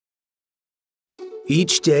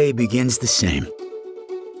Each day begins the same.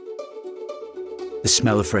 The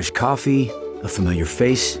smell of fresh coffee, a familiar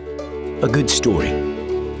face, a good story.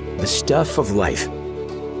 The stuff of life.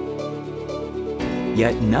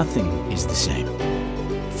 Yet nothing is the same.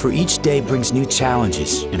 For each day brings new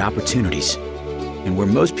challenges and opportunities. And where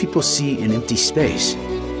most people see an empty space,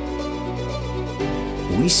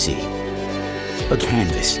 we see a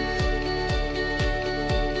canvas.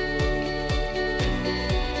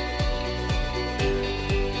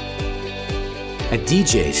 At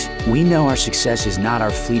DJ's, we know our success is not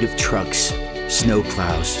our fleet of trucks,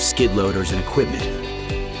 snowplows, skid loaders, and equipment.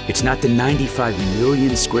 It's not the 95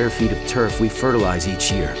 million square feet of turf we fertilize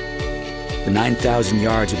each year, the 9,000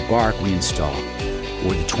 yards of bark we install,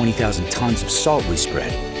 or the 20,000 tons of salt we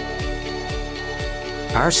spread.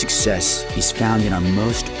 Our success is found in our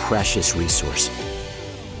most precious resource: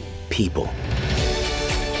 people.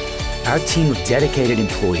 Our team of dedicated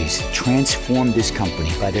employees transform this company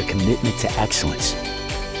by their commitment to excellence.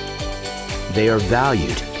 They are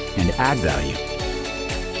valued and add value.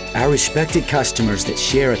 Our respected customers that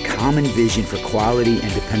share a common vision for quality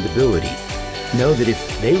and dependability know that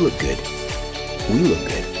if they look good, we look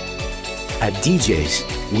good. At DJ's,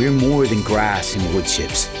 we're more than grass and wood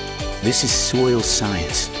chips. This is soil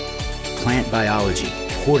science, plant biology,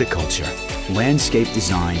 horticulture, landscape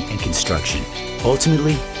design, and construction.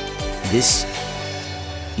 Ultimately, this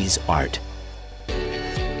is art.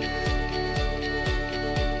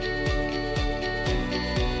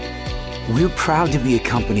 We're proud to be a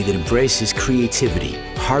company that embraces creativity,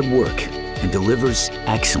 hard work, and delivers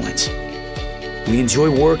excellence. We enjoy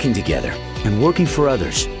working together and working for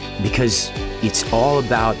others because it's all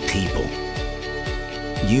about people.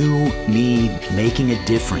 You, me, making a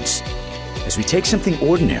difference as we take something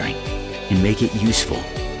ordinary and make it useful.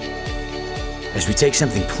 As we take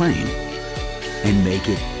something plain and make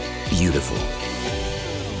it beautiful.